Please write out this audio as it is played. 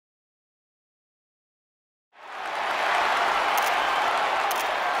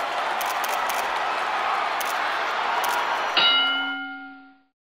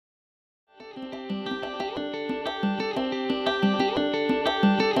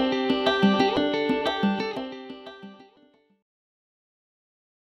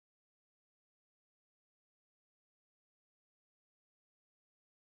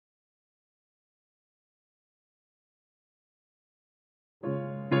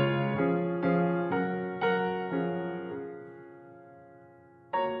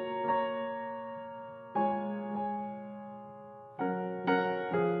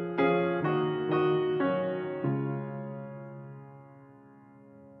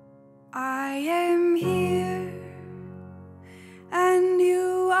I am here, and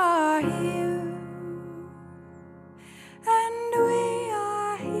you are here, and we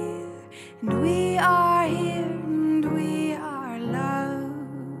are here, and we are here, and we are loved.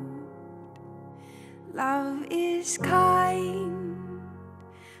 Love is kind,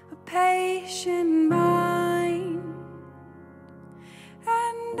 a patient mind,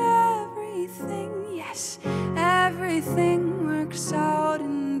 and everything, yes, everything works out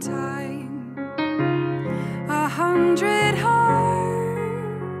in time. 100 hearts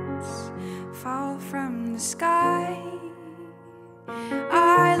fall from the sky.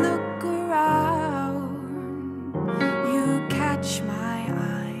 I look around, you catch my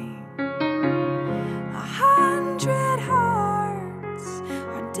eye. 100 hearts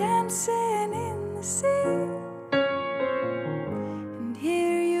are dancing in the sea, and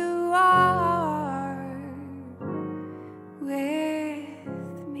here you are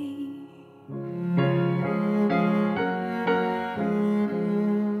with me.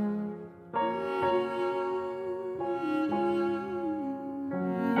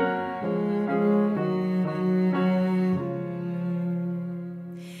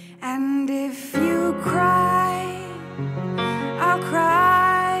 And if you cry, I'll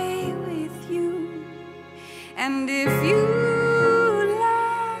cry with you. And if you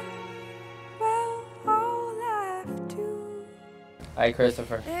laugh, well, I'll laugh too. I,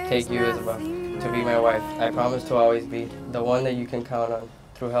 Christopher, take you, Isabelle, to be my wife. I promise to always be the one that you can count on.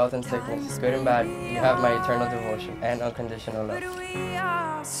 Through health and sickness, good and bad, you have my eternal devotion and unconditional love.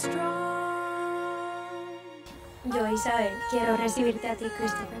 Yo, Isabel, quiero recibirte a ti,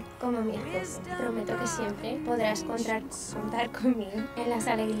 Christopher, como mi esposo. Prometo que siempre podrás contar conmigo en las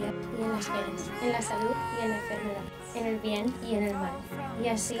alegrías y en las penas, en la salud y en la enfermedad, en el bien y en el mal. Y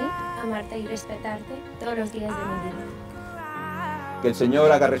así, amarte y respetarte todos los días de mi vida. Que el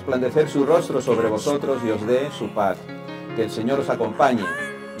Señor haga resplandecer su rostro sobre vosotros y os dé su paz. Que el Señor os acompañe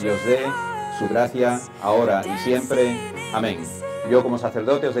y os dé su gracia ahora y siempre. Amén. Yo como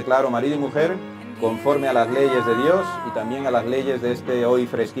sacerdote os declaro marido y mujer conforme a las leyes de Dios y también a las leyes de este hoy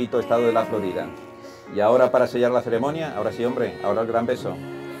fresquito estado de la Florida. Y ahora para sellar la ceremonia, ahora sí hombre, ahora el gran beso.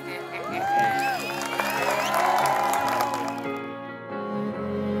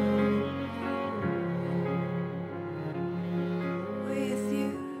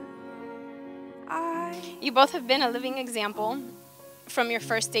 You both have been a living example from your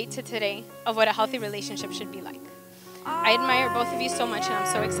first date to today of what a healthy relationship should be like. I admire both of you so much, and I'm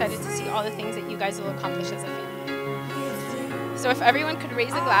so excited to see all the things that you guys will accomplish as a family. So if everyone could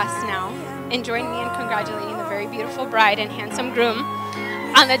raise a glass now and join me in congratulating the very beautiful bride and handsome groom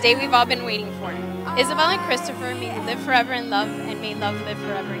on the day we've all been waiting for. Isabelle and Christopher, may you live forever in love, and may love live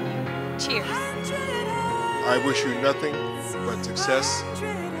forever in you. Cheers. I wish you nothing but success,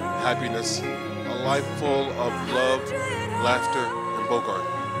 happiness, a life full of love, laughter, and Bogart.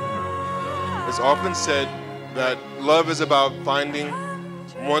 It's often said that love is about finding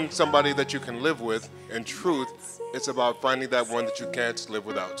somebody that you can live with. In truth, it's about finding that one that you can't live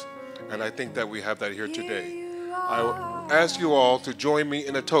without. And I think that we have that here today. I ask you all to join me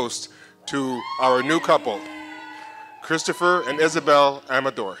in a toast to our new couple, Christopher and Isabelle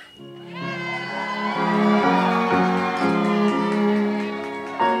Amador.